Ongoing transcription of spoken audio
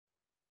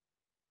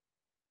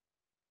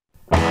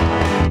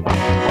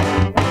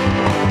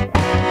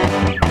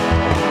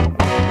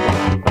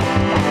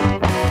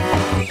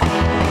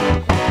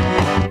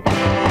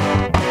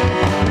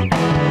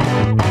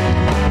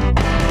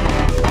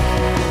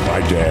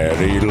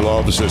Daddy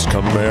loves his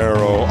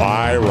Camaro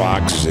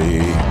IROC Z.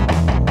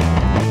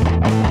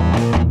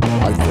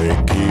 I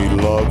think he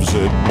loves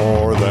it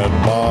more than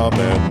Mom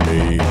and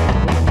me.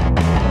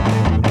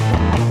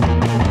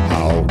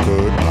 How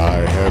could I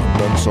have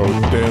been so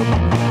dim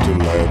to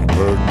let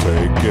her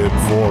take it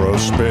for a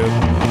spin?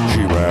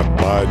 She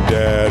wrapped my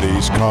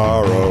daddy's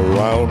car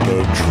around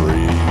a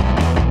tree.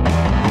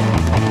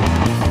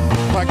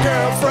 My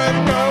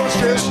girlfriend knows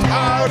just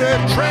how to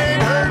train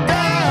her guy.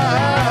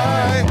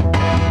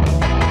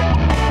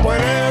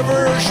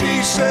 Whenever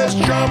she says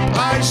jump,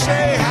 I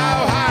say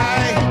how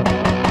high.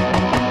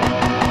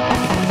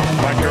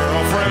 My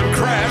girlfriend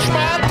crashed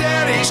my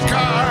daddy's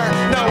car.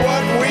 Now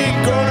what we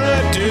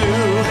gonna do?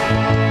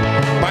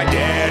 My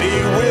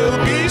daddy will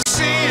be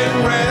seeing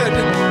red,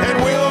 and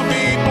we'll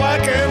be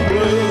black and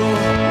blue.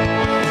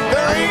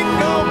 There ain't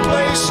no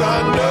place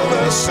under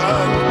the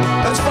sun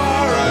that's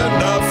far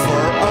enough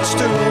for us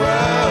to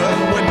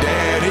run when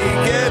Daddy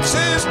gets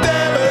his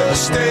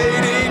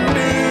devastating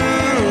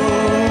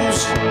news.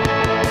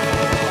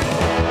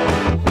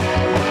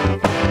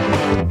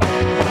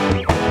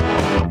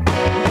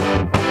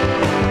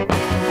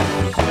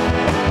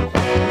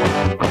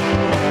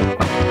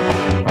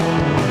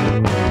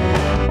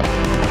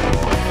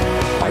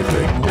 I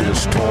think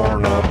this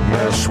torn up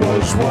mess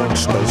was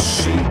once a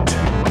seat.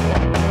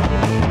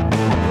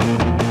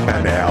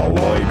 An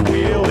alloyed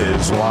wheel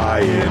is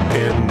lying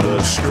in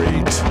the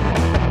street.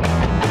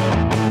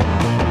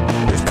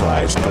 His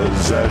prized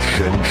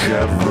possession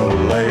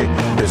Chevrolet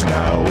is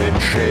now in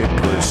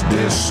shapeless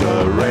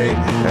disarray,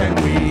 and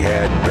we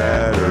had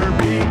better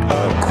beat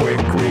a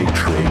quick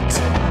retreat.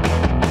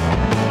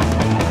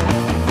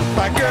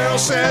 My girl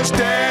says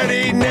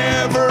Daddy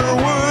never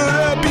would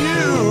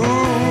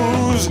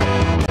abuse,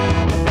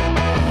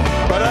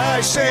 but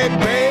I say,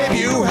 babe,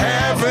 you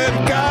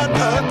haven't got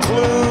a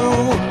clue.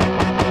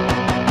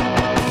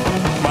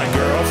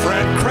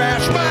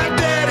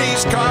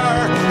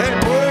 Car and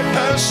put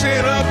us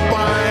in a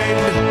bind.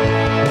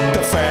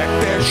 The fact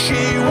that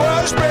she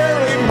was barely